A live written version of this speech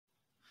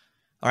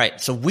All right.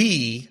 So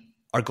we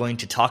are going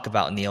to talk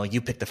about, Neil,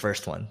 you pick the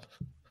first one.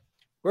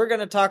 We're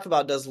going to talk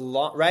about, does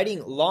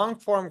writing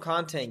long-form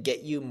content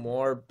get you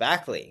more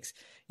backlinks?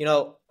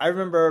 I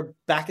remember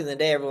back in the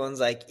day, everyone's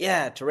like,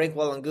 yeah, to rank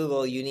well on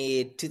Google, you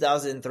need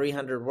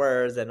 2,300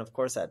 words. And of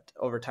course,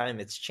 over time,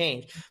 it's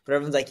changed. But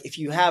everyone's like, if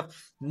you have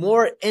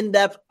more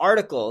in-depth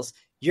articles,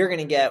 you're going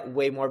to get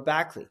way more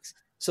backlinks.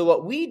 So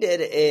what we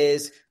did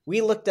is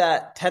we looked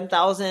at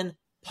 10,000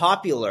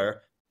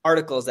 popular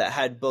articles that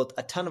had both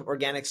a ton of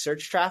organic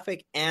search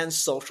traffic and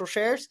social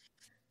shares.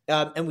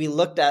 And we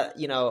looked at,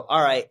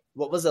 all right,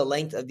 what was the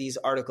length of these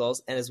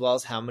articles, and as well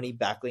as how many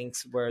backlinks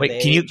were they?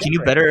 Can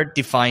you better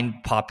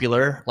define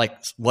popular?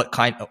 Like what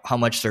kind? How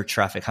much search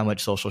traffic? How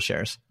much social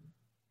shares?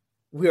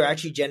 We were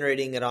actually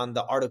generating it on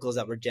the articles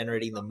that were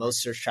generating the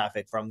most search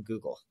traffic from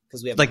Google,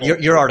 because we have like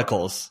your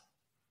articles.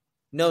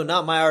 No,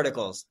 not my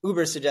articles.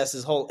 Uber suggests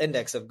this whole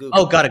index of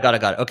Google. Oh, got it.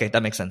 Okay,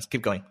 that makes sense.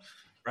 Keep going.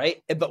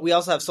 Right, but we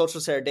also have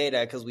social share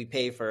data because we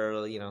pay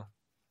for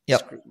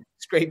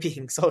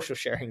scraping social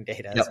sharing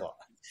data as well.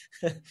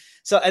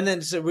 So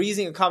we're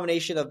using a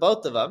combination of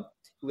both of them.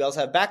 We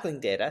also have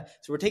backlink data.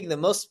 So we're taking the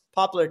most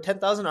popular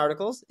 10,000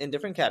 articles in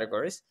different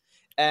categories,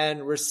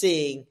 and we're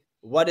seeing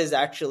what is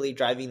actually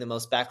driving the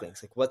most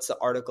backlinks. Like, what's the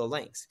article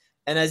lengths?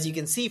 And as you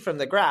can see from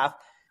the graph,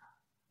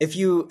 if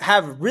you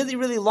have really,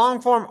 really long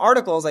form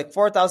articles, like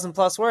 4,000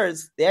 plus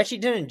words, they actually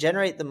didn't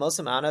generate the most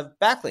amount of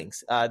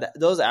backlinks.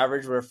 Those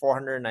average were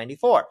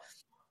 494.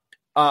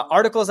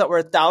 Articles that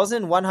were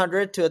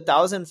 1,100 to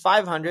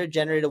 1,500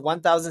 generated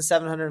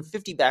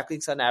 1,750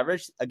 backlinks on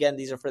average. Again,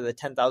 these are for the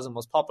 10,000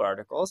 most popular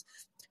articles.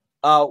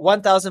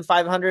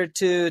 1,500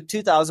 to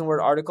 2,000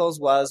 word articles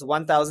was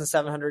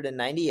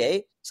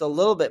 1,798, so a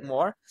little bit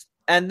more.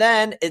 And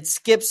then it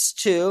skips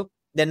to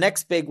the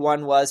next big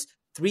one was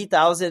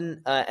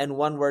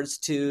 3,001 words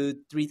to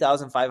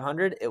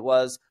 3,500. It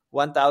was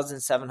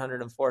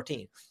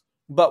 1,714.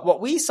 But what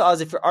we saw is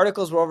if your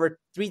articles were over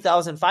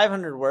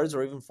 3,500 words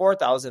or even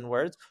 4,000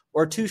 words,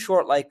 or too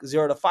short like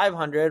 0 to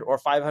 500 or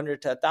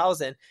 500 to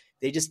 1,000,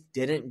 they just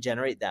didn't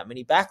generate that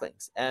many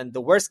backlinks. And the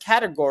worst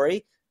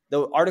category,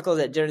 the articles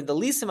that generated the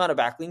least amount of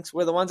backlinks,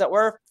 were the ones that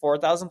were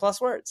 4,000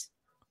 plus words.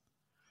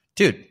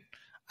 Dude,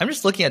 I'm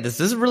just looking at this.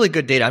 This is really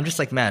good data. I'm just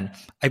like, man,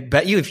 I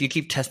bet you if you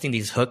keep testing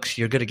these hooks,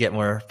 you're going to get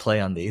more play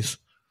on these.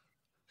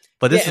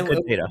 But this is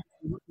good data.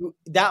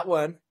 That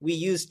one, we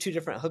used 2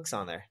 different hooks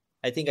on there.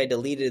 I think I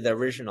deleted the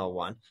original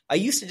one. I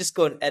used to just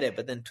go and edit,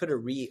 but then Twitter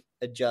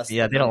readjusts.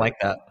 Yeah, they don't like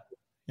that.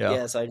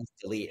 Yeah, so I just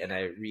delete and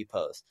I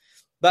repost.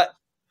 But,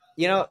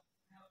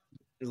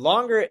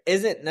 longer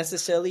isn't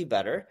necessarily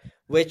better,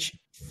 which,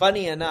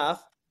 funny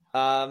enough,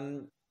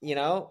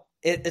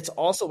 it's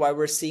also why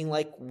we're seeing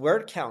like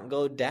word count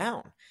go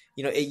down.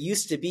 It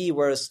used to be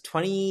where it's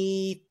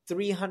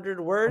 2,300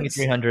 words.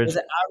 2,300 was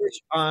the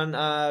average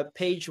on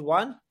page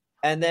 1.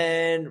 And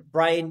then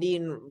Brian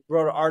Dean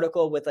wrote an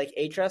article with like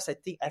Ahrefs.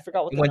 I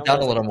forgot what it went down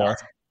a little more.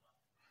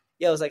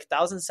 Yeah, it was like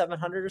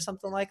 1,700 or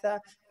something like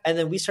that. And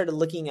then we started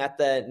looking at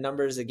the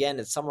numbers again.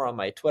 It's somewhere on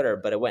my Twitter,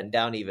 but it went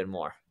down even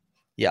more.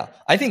 Yeah,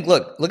 I think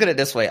look at it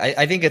this way.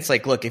 I think it's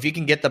like, look, if you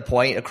can get the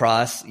point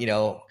across,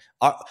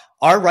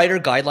 our writer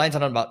guidelines.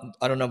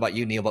 I don't know about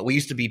you, Neil, but we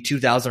used to be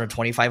 2,000 or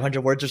 2,500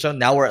 words or so.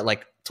 Now we're at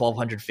like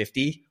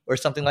 1,250 or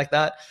something like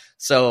that.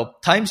 So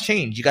times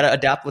change. You got to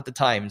adapt with the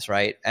times,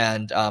 right?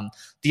 And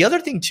the other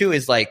thing too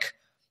is like,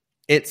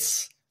 I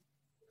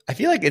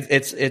feel like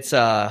it's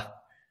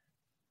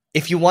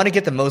if you want to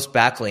get the most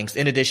backlinks,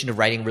 in addition to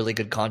writing really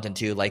good content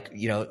too, like,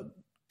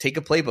 take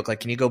a playbook.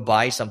 Like, can you go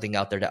buy something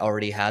out there that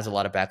already has a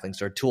lot of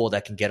backlinks, or a tool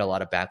that can get a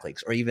lot of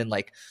backlinks, or even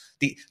like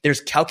there's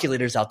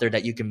calculators out there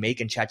that you can make,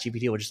 and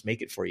ChatGPT will just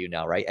make it for you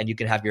now, right? And you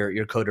can have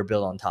your coder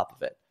build on top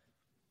of it.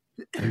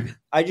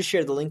 I just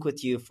shared the link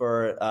with you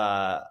for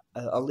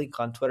a link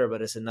on Twitter,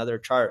 but it's another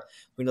chart.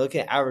 When you look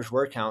at average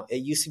word count,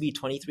 it used to be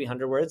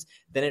 2,300 words.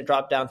 Then it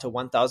dropped down to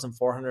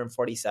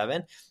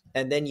 1,447.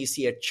 And then you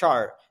see a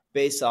chart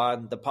based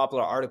on the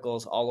popular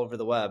articles all over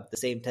the web, the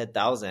same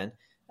 10,000.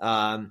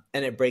 And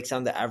it breaks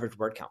down the average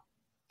word count.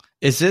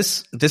 Is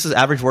this is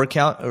average word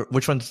count? Or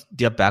which ones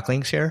do you have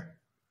backlinks here?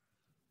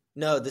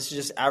 No, this is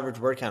just average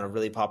word count of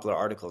really popular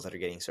articles that are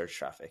getting search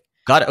traffic.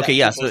 Got it. Okay,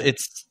 yeah. So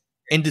it's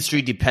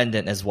industry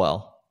dependent as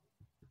well.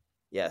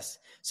 Yes.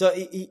 So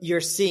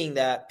you're seeing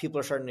that people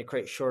are starting to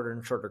create shorter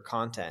and shorter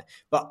content.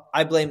 But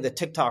I blame the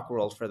TikTok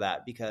world for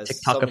that, because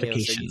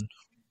TikTokification.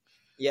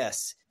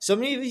 Yes. So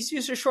many of these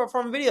users short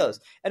form videos.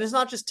 And it's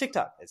not just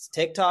TikTok. It's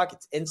TikTok,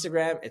 it's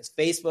Instagram, it's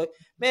Facebook.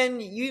 Man,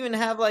 you even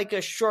have like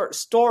a short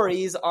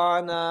stories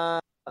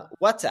on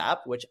WhatsApp,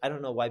 which I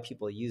don't know why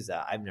people use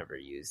that. I've never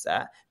used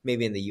that.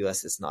 Maybe in the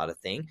US it's not a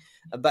thing.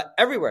 But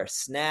everywhere,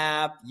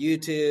 Snap,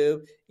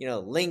 YouTube,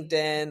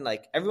 LinkedIn,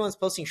 like everyone's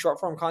posting short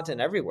form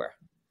content everywhere.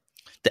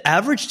 The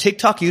average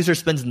TikTok user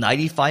spends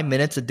 95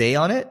 minutes a day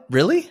on it?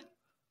 Really?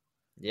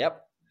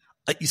 Yep.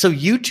 So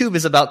YouTube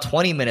is about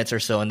 20 minutes or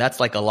so, and that's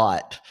like a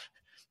lot.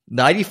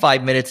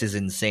 95 minutes is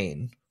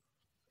insane.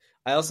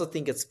 I also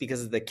think it's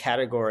because of the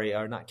category,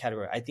 or not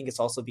category. I think it's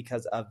also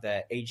because of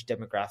the age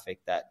demographic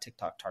that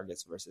TikTok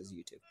targets versus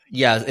YouTube.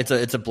 Yeah,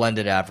 it's a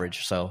blended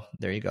average. So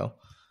there you go.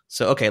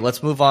 So okay,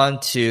 let's move on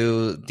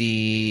to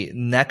the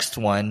next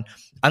one.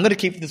 I'm going to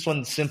keep this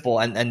one simple,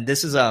 and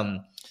this is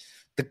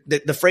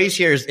the phrase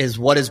here is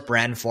what is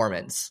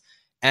Brandformance?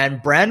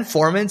 And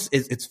Brandformance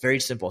is it's very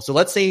simple. So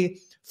let's say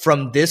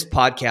from this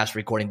podcast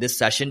recording, this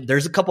session,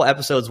 there's a couple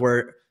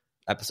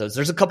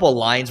there's a couple of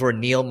lines where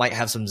Neil might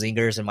have some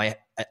zingers and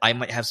I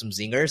might have some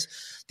zingers.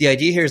 The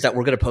idea here is that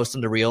we're going to post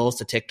them to Reels,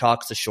 to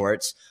TikToks, to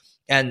Shorts,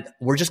 and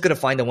we're just going to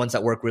find the ones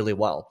that work really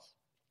well.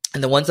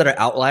 And the ones that are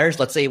outliers,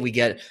 let's say we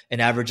get an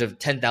average of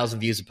 10,000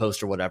 views a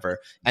post or whatever,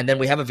 and then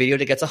we have a video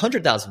that gets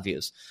 100,000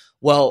 views.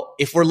 Well,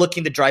 if we're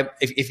looking to drive,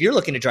 if you're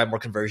looking to drive more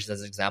conversions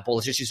as an example,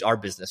 let's just use our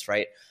business,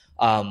 right?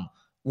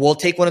 We'll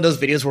take one of those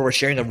videos where we're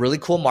sharing a really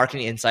cool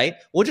marketing insight.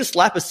 We'll just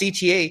slap a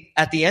CTA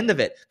at the end of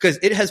it because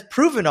it has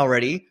proven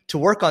already to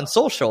work on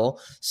social.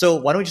 So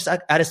why don't we just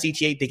add a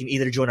CTA? They can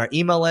either join our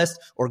email list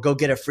or go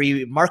get a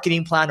free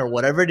marketing plan or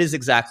whatever it is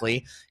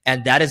exactly.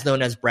 And that is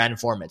known as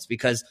Brandformance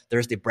because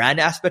there's the brand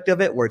aspect of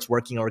it where it's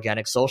working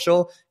organic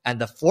social, and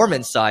the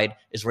formance side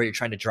is where you're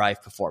trying to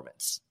drive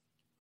performance.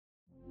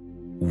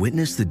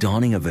 Witness the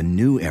dawning of a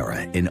new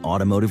era in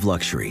automotive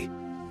luxury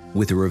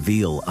with a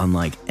reveal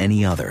unlike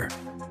any other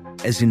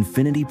as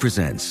Infiniti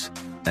presents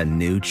a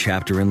new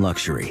chapter in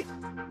luxury,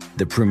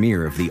 the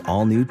premiere of the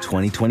all-new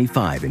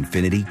 2025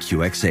 Infiniti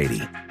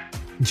QX80.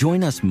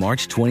 Join us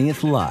March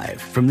 20th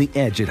live from the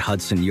Edge at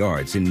Hudson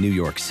Yards in New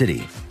York City,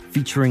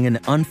 featuring an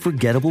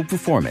unforgettable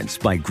performance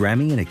by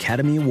Grammy and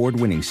Academy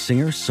Award-winning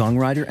singer,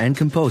 songwriter, and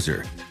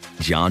composer,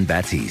 Jon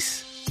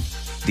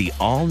Batiste. The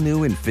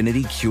all-new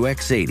Infiniti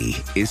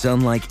QX80 is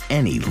unlike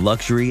any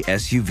luxury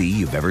SUV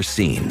you've ever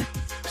seen.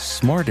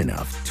 Smart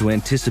enough to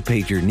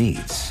anticipate your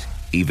needs,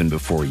 even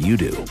before you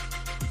do.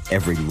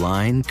 Every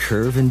line,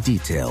 curve, and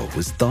detail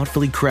was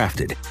thoughtfully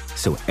crafted,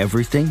 so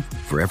everything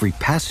for every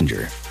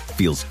passenger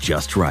feels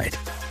just right.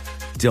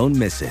 Don't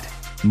miss it.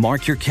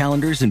 Mark your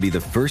calendars and be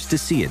the first to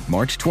see it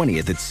March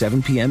 20th at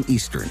 7 p.m.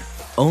 Eastern,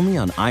 only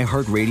on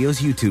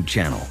iHeartRadio's YouTube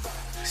channel.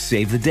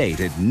 Save the date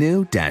at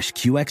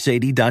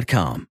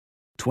new-QX80.com.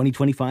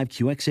 2025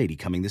 QX80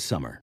 coming this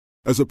summer.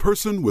 As a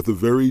person with a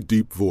very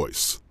deep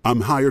voice,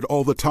 I'm hired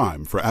all the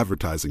time for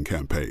advertising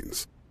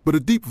campaigns. But a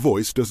deep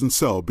voice doesn't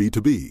sell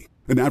B2B,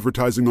 and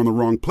advertising on the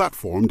wrong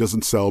platform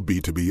doesn't sell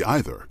B2B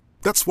either.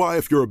 That's why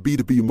if you're a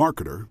B2B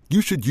marketer, you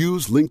should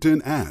use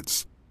LinkedIn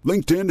ads.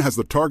 LinkedIn has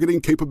the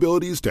targeting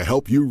capabilities to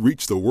help you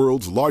reach the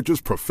world's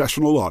largest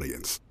professional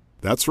audience.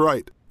 That's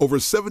right, over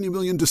 70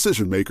 million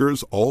decision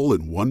makers all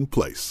in one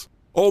place.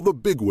 All the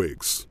big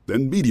wigs,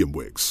 then medium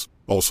wigs,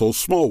 also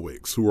small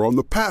wigs who are on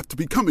the path to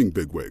becoming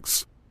big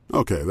wigs.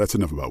 Okay, that's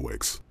enough about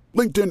wigs.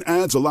 LinkedIn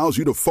ads allows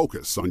you to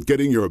focus on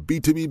getting your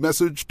B2B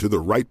message to the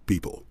right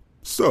people.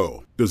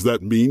 So, does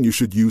that mean you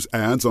should use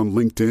ads on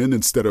LinkedIn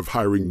instead of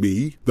hiring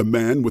me, the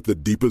man with the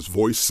deepest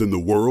voice in the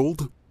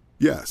world?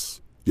 Yes.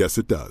 Yes,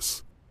 it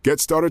does. Get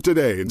started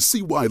today and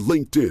see why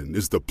LinkedIn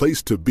is the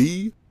place to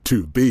be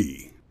to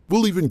be.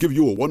 We'll even give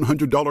you a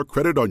 $100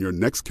 credit on your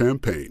next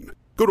campaign.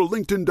 Go to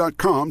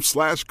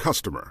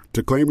linkedin.com/customer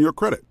to claim your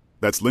credit.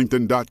 That's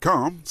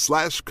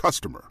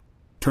linkedin.com/customer.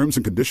 Terms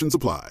and conditions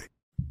apply.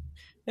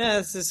 Yeah,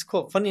 this is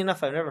cool. Funny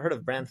enough, I've never heard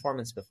of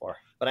Brandformance before,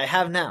 but I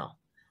have now.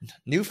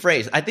 New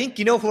phrase. I think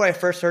you know who I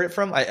first heard it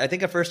from? I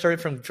think I first heard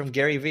it from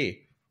Gary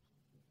Vee.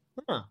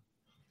 Huh.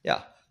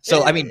 Yeah.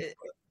 So, I mean,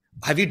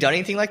 have you done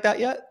anything like that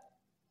yet?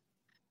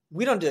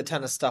 We don't do a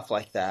ton of stuff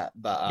like that,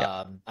 but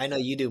Yeah. I know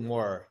you do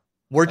more.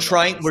 We just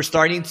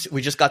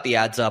got the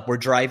ads up. We're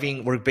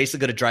basically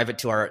going to drive it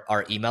to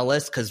our email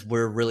list because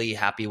we're really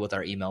happy with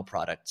our email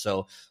product.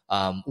 So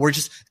we're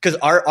just, because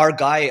our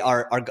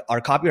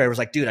copywriter was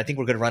like, dude, I think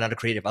we're going to run out of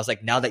creative. I was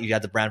like, now that you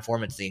have the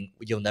Brandformance thing,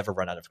 you'll never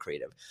run out of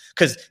creative.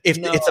 Because if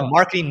it's a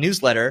marketing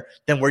newsletter,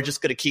 then we're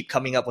just going to keep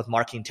coming up with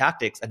marketing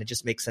tactics. And it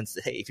just makes sense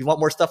that, hey, if you want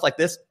more stuff like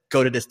this,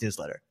 go to this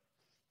newsletter.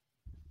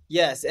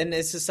 Yes. And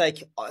it's just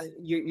like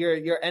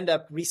you end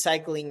up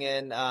recycling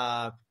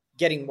and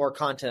getting more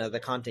content of the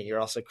content you're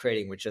also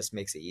creating, which just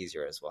makes it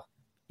easier as well.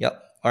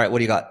 Yep. All right. What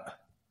do you got?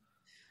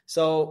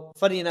 So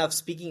funny enough,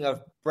 speaking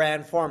of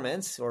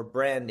Brandformance or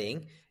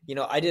branding,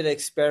 I did an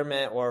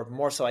experiment, or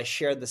more so I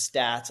shared the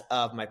stats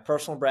of my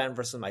personal brand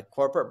versus my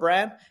corporate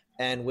brand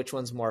and which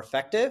one's more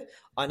effective.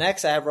 On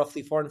X, I have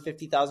roughly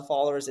 450,000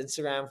 followers,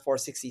 Instagram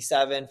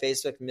 467,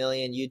 Facebook 1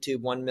 million, YouTube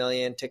 1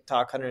 million,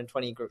 TikTok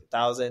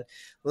 120,000,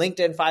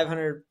 LinkedIn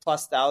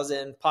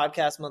 500,000+,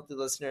 podcast monthly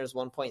listeners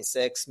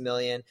 1.6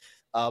 million,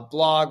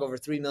 blog over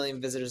 3 million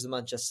visitors a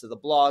month just to the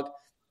blog.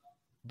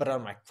 But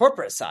on my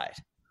corporate side,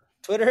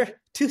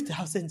 Twitter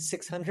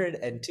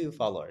 2,602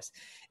 followers,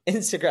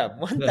 Instagram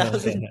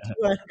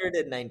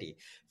 1,290,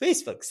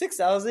 Facebook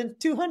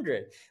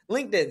 6,200,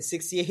 LinkedIn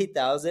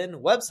 68,000,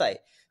 website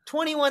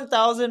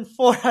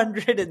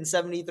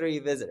 21,473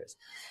 visitors.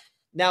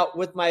 Now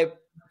with my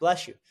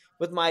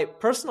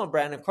personal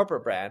brand and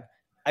corporate brand,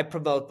 I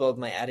promote both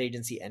my ad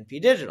agency and P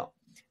Digital.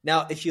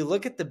 Now, if you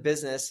look at the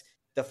business,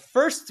 The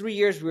first 3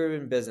 years we were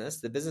in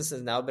business, the business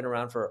has now been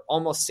around for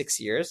almost 6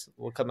 years.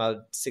 We'll come out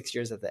 6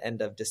 years at the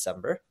end of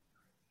December.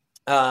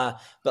 But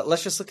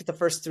let's just look at the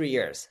first 3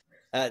 years.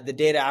 The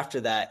data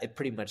after that, it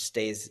pretty much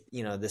stays,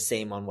 the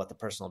same on what the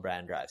personal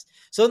brand drives.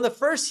 So in the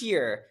first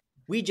year,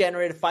 we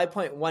generated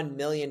 $5.1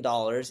 million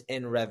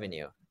in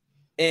revenue.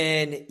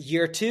 In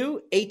year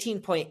 2,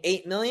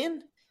 $18.8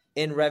 million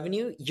in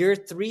revenue. Year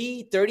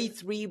 3,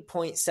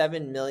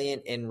 $33.7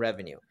 million in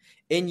revenue.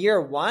 In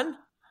year 1,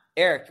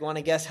 Eric, you want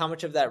to guess how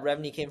much of that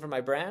revenue came from my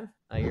brand?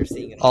 You're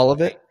seeing it. All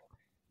of it?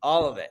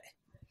 All of it.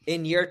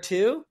 In year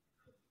 2,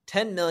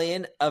 10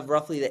 million of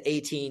roughly the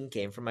 18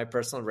 came from my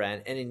personal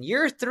brand. And in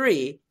year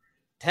 3,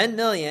 10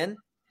 million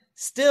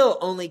still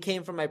only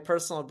came from my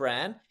personal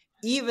brand,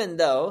 even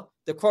though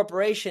the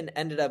corporation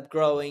ended up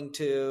growing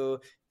to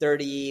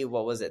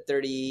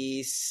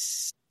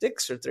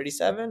 36 or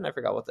 37? I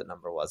forgot what the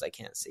number was. I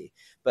can't see.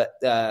 But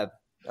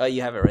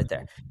you have it right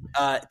there.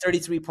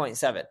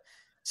 33.7.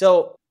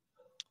 So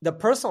the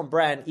personal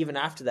brand, even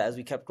after that, as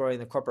we kept growing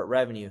the corporate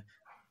revenue,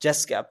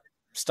 just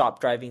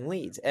stopped driving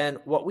leads. And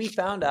what we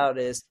found out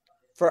is,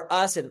 for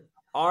us, in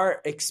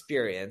our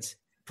experience,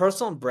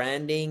 personal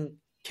branding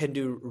can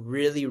do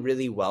really,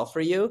 really well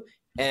for you,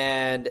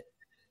 and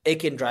it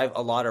can drive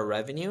a lot of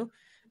revenue.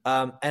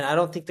 And I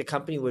don't think the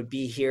company would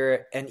be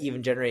here and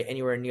even generate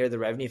anywhere near the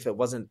revenue if it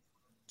wasn't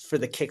for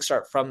the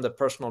kickstart from the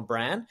personal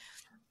brand.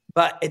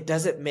 But it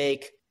doesn't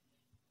make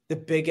the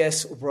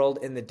biggest world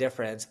in the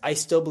difference. I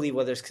still believe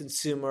whether it's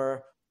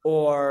consumer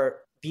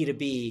or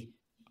B2B,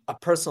 a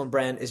personal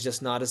brand is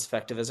just not as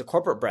effective as a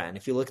corporate brand.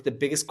 If you look at the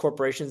biggest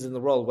corporations in the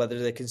world, whether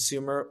they're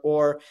consumer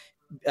or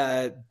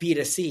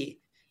B2C,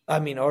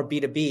 or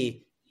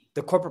B2B,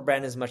 the corporate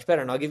brand is much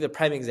better. And I'll give you a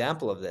prime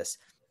example of this.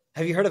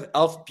 Have you heard of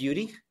Elf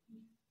Beauty?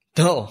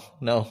 No.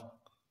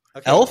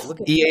 Okay, Elf?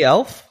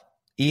 E-A-Elf?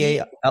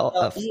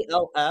 E-A-L-F.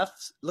 E-L-F.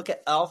 Look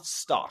at Elf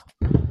stock.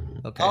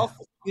 Okay. Elf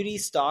Beauty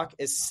stock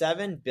is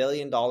 $7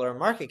 billion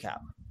market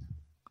cap.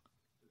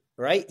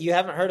 Right? You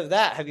haven't heard of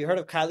that. Have you heard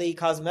of Kylie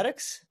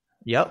Cosmetics?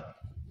 Yep.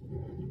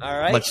 All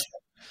right.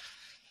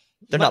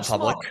 They're not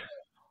public. Smaller.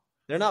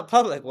 They're not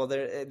public. Well,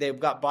 they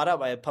got bought out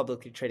by a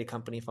publicly traded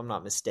company, if I'm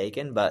not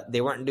mistaken, but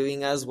they weren't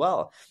doing as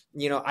well.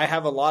 I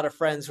have a lot of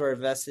friends who are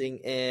investing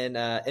in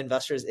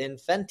investors in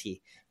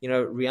Fenty,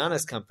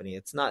 Rihanna's company.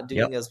 It's not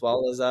doing as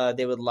well as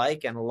they would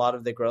like, and a lot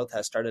of the growth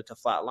has started to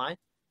flatline.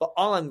 But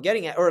all I'm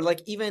getting at, or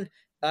like even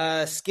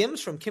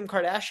Skims from Kim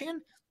Kardashian,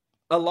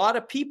 a lot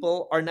of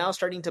people are now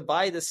starting to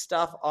buy this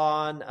stuff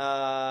on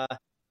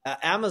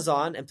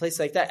Amazon and places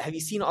like that. Have you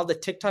seen all the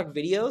TikTok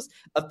videos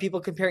of people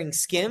comparing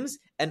Skims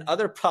and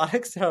other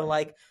products that are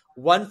like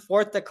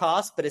 1/4 the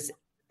cost, but it's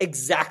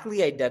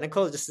exactly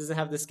identical? It just doesn't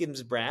have the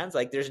Skims brands.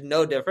 Like, there's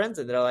no difference.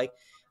 And they're like,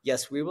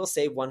 yes, we will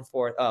save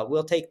 1/4.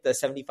 We'll take the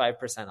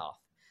 75% off.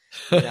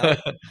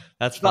 That's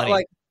funny. But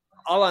like,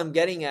 all I'm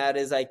getting at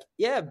is like,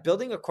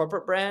 building a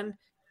corporate brand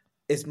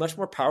is much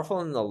more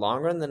powerful in the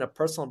long run than a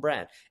personal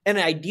brand. And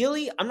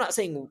ideally, I'm not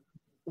saying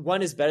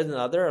one is better than the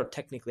other, or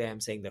technically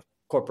I'm saying the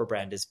corporate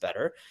brand is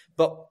better.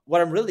 But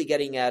what I'm really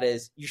getting at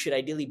is you should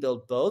ideally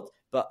build both,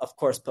 but of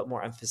course put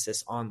more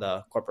emphasis on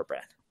the corporate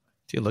brand.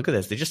 Dude, look at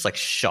this. They just like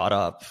shot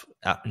up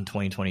in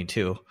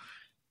 2022.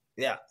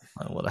 Yeah.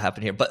 I don't know what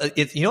happened here. But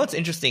it's, what's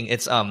interesting?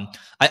 It's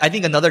I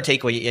think another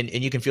takeaway,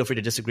 and you can feel free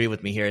to disagree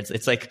with me here.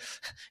 It's like,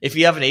 if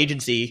you have an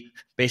agency,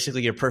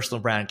 basically your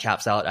personal brand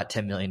caps out at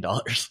 $10 million.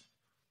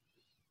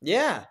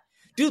 Yeah.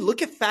 Dude,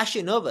 look at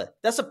Fashion Nova.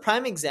 That's a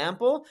prime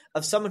example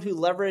of someone who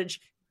leveraged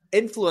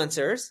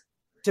influencers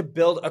to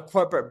build a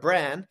corporate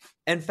brand.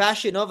 And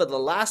Fashion Nova, the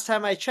last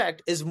time I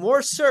checked, is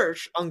more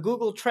searched on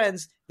Google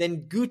Trends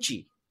than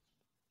Gucci.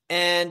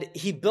 And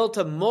he built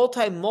a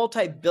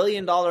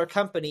multi-billion-dollar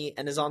company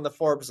and is on the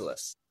Forbes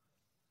list.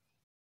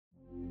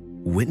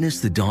 Witness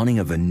the dawning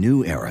of a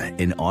new era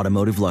in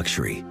automotive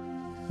luxury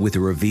with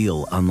a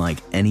reveal unlike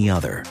any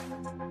other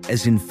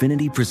as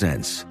Infiniti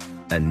presents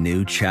a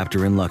new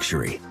chapter in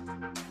luxury,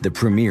 the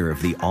premiere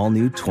of the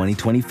all-new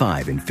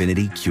 2025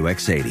 Infiniti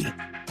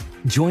QX80.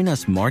 Join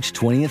us March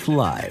 20th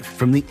live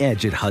from the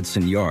Edge at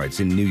Hudson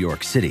Yards in New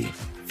York City,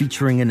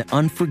 featuring an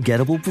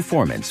unforgettable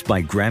performance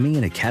by Grammy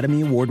and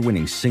Academy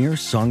Award-winning singer,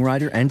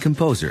 songwriter, and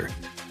composer,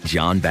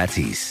 Jon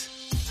Batiste.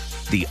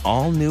 The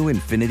all-new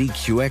Infiniti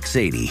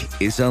QX80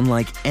 is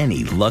unlike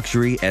any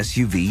luxury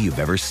SUV you've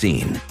ever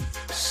seen.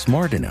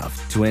 Smart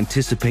enough to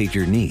anticipate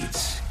your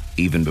needs,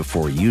 even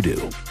before you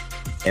do.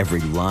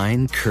 Every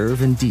line,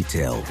 curve, and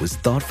detail was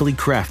thoughtfully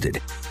crafted,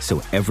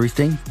 so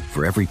everything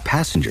for every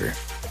passenger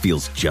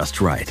feels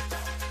just right.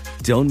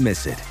 Don't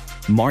miss it.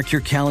 Mark your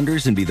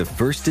calendars and be the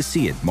first to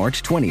see it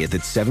March 20th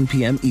at 7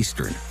 p.m.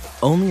 Eastern,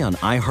 only on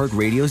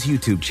iHeartRadio's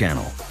YouTube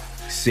channel.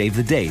 Save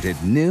the date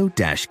at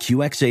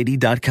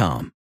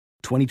new-QX80.com.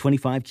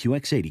 2025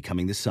 QX80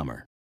 coming this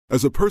summer.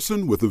 As a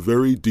person with a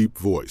very deep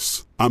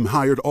voice, I'm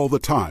hired all the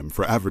time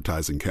for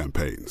advertising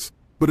campaigns.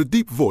 But a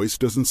deep voice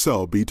doesn't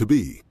sell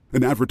B2B,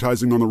 and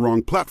advertising on the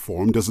wrong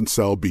platform doesn't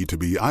sell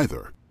B2B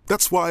either.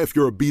 That's why if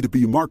you're a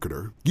B2B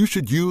marketer, you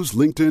should use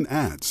LinkedIn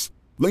ads.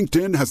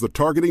 LinkedIn has the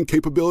targeting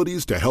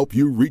capabilities to help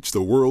you reach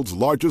the world's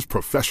largest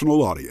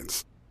professional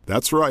audience.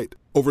 That's right.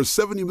 Over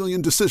 70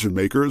 million decision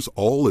makers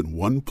all in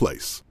one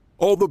place.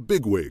 All the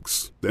big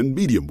wigs, then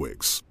medium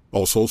wigs.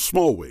 Also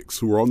small wigs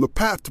who are on the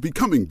path to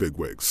becoming big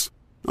wigs.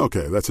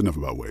 Okay, that's enough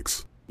about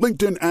wigs.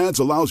 LinkedIn Ads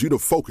allows you to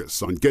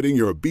focus on getting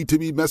your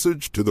B2B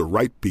message to the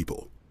right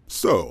people.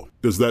 So,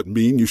 does that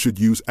mean you should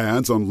use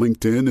ads on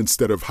LinkedIn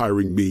instead of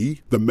hiring me,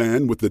 the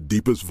man with the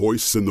deepest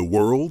voice in the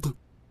world?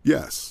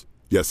 Yes.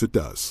 Yes, it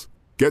does.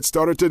 Get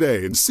started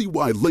today and see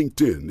why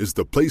LinkedIn is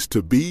the place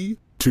to be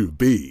to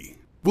be.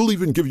 We'll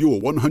even give you a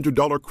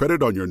 $100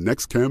 credit on your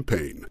next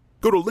campaign.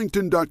 Go to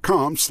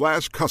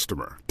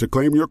linkedin.com/customer to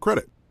claim your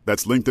credit.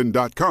 That's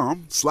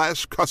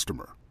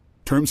linkedin.com/customer.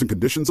 Terms and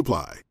conditions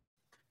apply.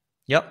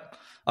 Yep.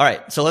 All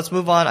right. So let's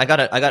move on. I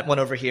got one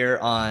over here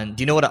on,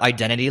 do you know what an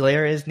identity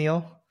layer is,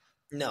 Neil?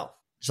 No.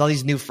 There's all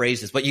these new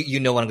phrases, but you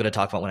know what I'm going to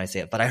talk about when I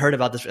say it. But I heard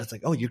about this. It's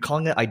like, oh, you're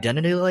calling it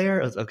identity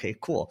layer? Okay,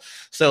 cool.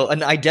 So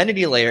an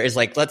identity layer is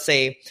like, let's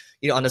say,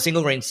 on a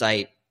single grain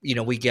site,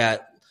 we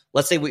get,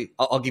 let's say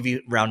I'll give you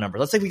a round number.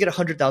 Let's say we get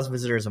 100,000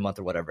 visitors a month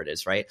or whatever it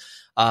is, right?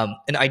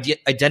 An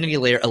identity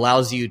layer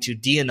allows you to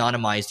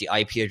de-anonymize the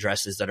IP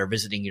addresses that are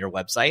visiting your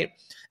website.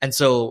 And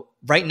so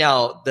right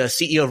now, the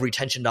CEO of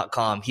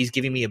retention.com, he's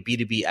giving me a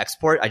B2B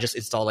export. I just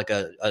installed like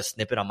a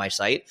snippet on my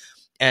site.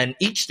 And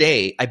each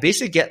day, I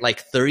basically get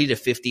like 30 to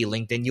 50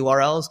 LinkedIn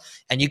URLs,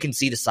 and you can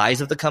see the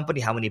size of the company,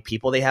 how many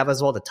people they have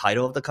as well, the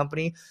title of the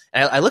company.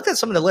 And I looked at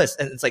some of the lists,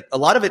 and it's like a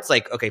lot of it's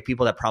like, okay,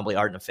 people that probably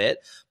aren't a fit.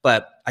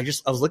 But I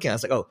was looking, I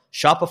was like, oh,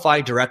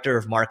 Shopify Director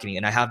of Marketing,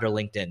 and I have their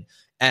LinkedIn.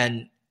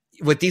 And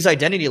with these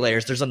identity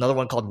layers, there's another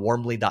one called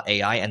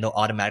warmly.ai, and they'll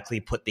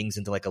automatically put things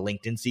into like a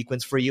LinkedIn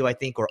sequence for you, I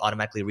think, or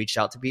automatically reach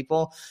out to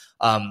people.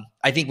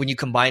 I think when you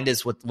combine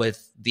this with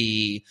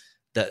the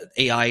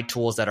AI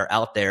tools that are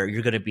out there,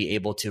 you're going to be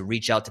able to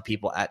reach out to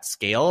people at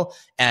scale,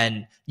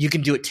 and you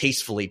can do it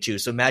tastefully too.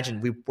 So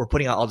imagine we're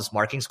putting out all this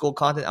marketing school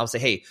content. I'll say,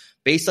 hey,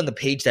 based on the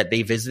page that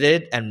they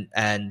visited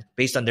and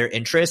based on their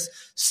interests,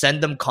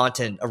 send them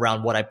content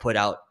around what I put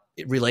out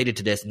related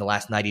to this in the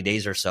last 90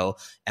 days or so.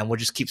 And we'll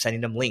just keep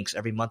sending them links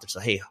every month or so.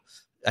 Hey,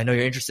 I know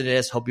you're interested in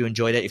this. Hope you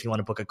enjoyed it. If you want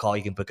to book a call,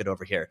 you can book it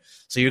over here.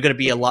 So you're going to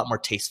be a lot more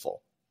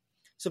tasteful.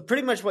 So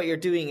pretty much what you're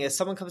doing is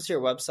someone comes to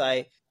your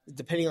website,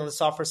 depending on the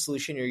software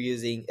solution you're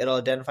using, it'll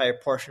identify a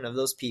portion of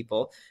those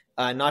people,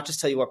 not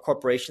just tell you what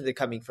corporation they're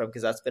coming from,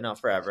 because that's been out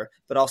forever,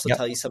 but also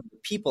tell you some of the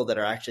people that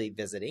are actually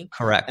visiting.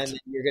 Correct. And then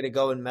you're going to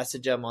go and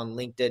message them on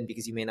LinkedIn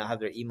because you may not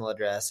have their email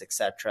address, et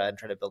cetera, and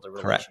try to build a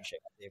relationship.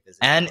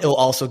 And it'll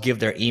also give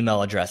their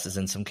email addresses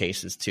in some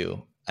cases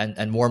too.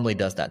 And Warmly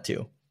does that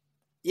too.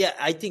 Yeah,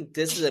 I think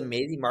this is an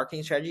amazing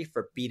marketing strategy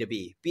for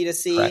B2B.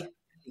 B2C, correct.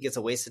 I think it's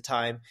a waste of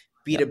time.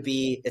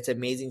 B2B, it's an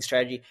amazing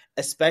strategy,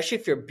 especially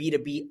if you're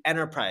B2B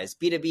enterprise.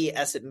 B2B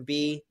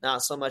SMB,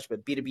 not so much,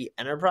 but B2B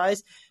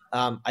enterprise.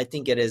 I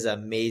think it is an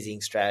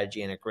amazing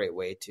strategy and a great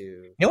way to.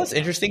 You know what's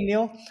interesting,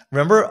 Neil?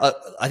 Remember,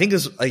 I think it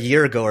was a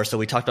year ago or so,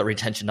 we talked about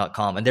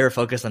retention.com, and they were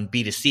focused on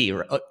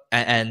B2C,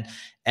 and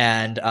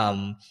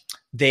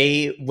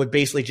they would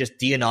basically just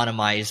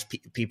de-anonymize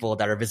people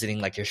that are visiting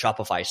like your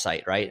Shopify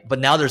site, right? But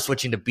now they're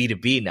switching to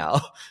B2B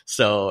now.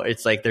 So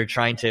it's like they're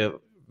trying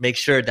to make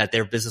sure that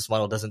their business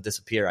model doesn't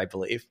disappear, I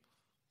believe.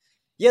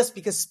 Yes,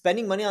 because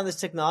spending money on this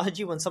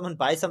technology when someone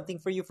buys something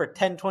for you for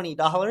 $10,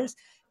 $20,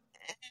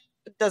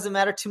 it doesn't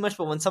matter too much.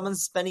 But when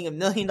someone's spending $1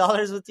 million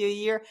with you a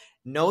year,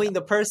 knowing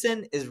the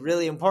person is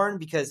really important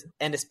because,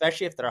 and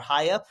especially if they're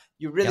high up,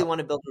 you really want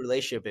to build a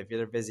relationship if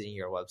they're visiting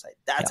your website.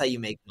 That's how you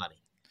make money.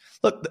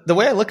 Look, the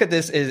way I look at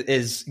this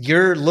is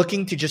you're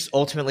looking to just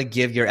ultimately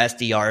give your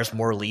SDRs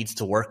more leads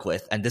to work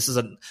with. And this is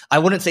I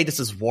wouldn't say this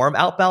is warm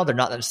outbound. They're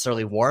not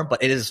necessarily warm,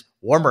 but it is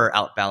warmer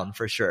outbound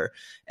for sure.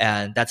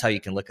 And that's how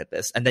you can look at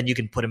this. And then you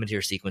can put them into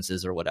your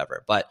sequences or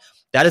whatever. But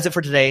that is it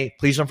for today.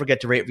 Please don't forget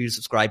to rate, review,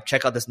 subscribe.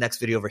 Check out this next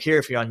video over here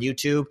if you're on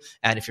YouTube.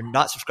 And if you're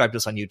not subscribed to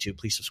us on YouTube,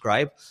 please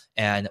subscribe.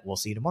 And we'll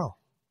see you tomorrow.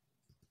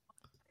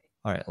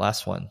 All right,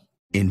 last one.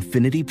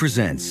 Infinity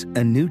presents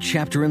a new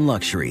chapter in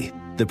luxury,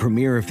 the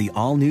premiere of the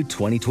all-new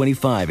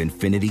 2025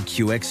 Infinity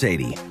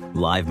QX80,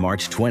 live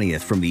March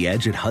 20th from the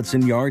Edge at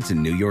Hudson Yards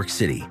in New York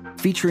City,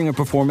 featuring a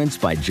performance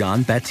by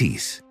John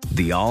Batiste.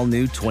 The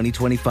all-new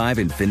 2025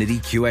 Infinity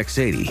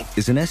QX80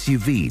 is an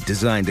SUV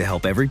designed to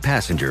help every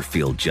passenger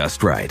feel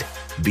just right.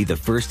 Be the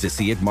first to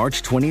see it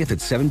March 20th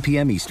at 7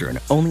 p.m. Eastern,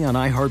 only on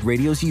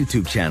iHeartRadio's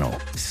YouTube channel.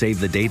 Save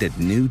the date at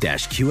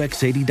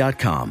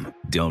new-QX80.com.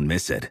 Don't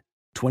miss it.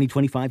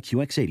 2025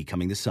 QX80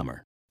 coming this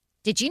summer.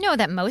 Did you know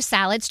that most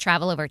salads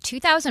travel over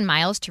 2,000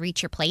 miles to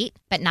reach your plate?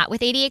 But not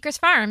with 80 Acres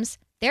Farms.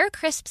 Their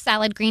crisp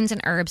salad greens and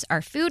herbs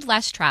are food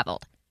less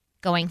traveled,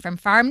 going from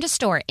farm to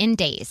store in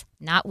days,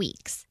 not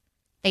weeks.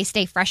 They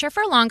stay fresher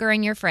for longer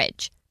in your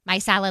fridge. My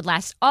salad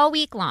lasts all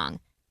week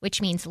long,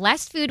 which means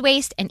less food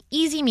waste and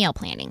easy meal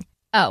planning.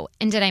 Oh,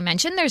 and did I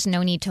mention there's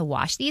no need to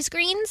wash these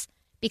greens?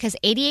 Because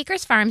 80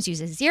 Acres Farms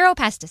uses 0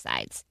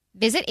 pesticides.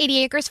 Visit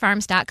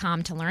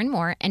 80acresfarms.com to learn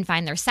more and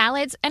find their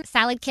salads and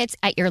salad kits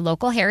at your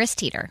local Harris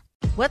Teeter.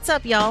 What's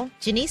up, y'all?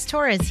 Janice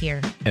Torres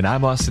here. And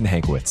I'm Austin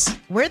Hankwitz.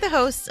 We're the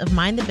hosts of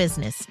Mind the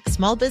Business,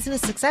 Small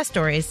Business Success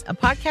Stories, a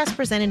podcast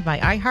presented by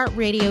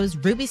iHeartRadio's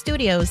Ruby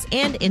Studios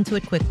and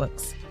Intuit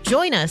QuickBooks.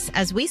 Join us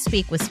as we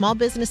speak with small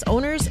business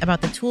owners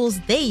about the tools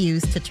they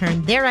use to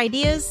turn their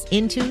ideas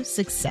into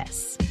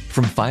success.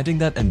 From finding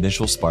that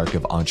initial spark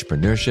of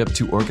entrepreneurship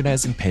to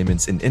organizing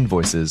payments and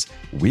invoices,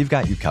 we've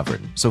got you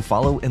covered. So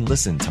follow and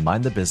listen to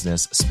Mind the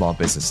Business Small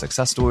Business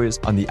Success Stories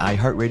on the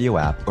iHeartRadio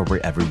app or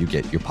wherever you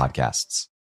get your podcasts.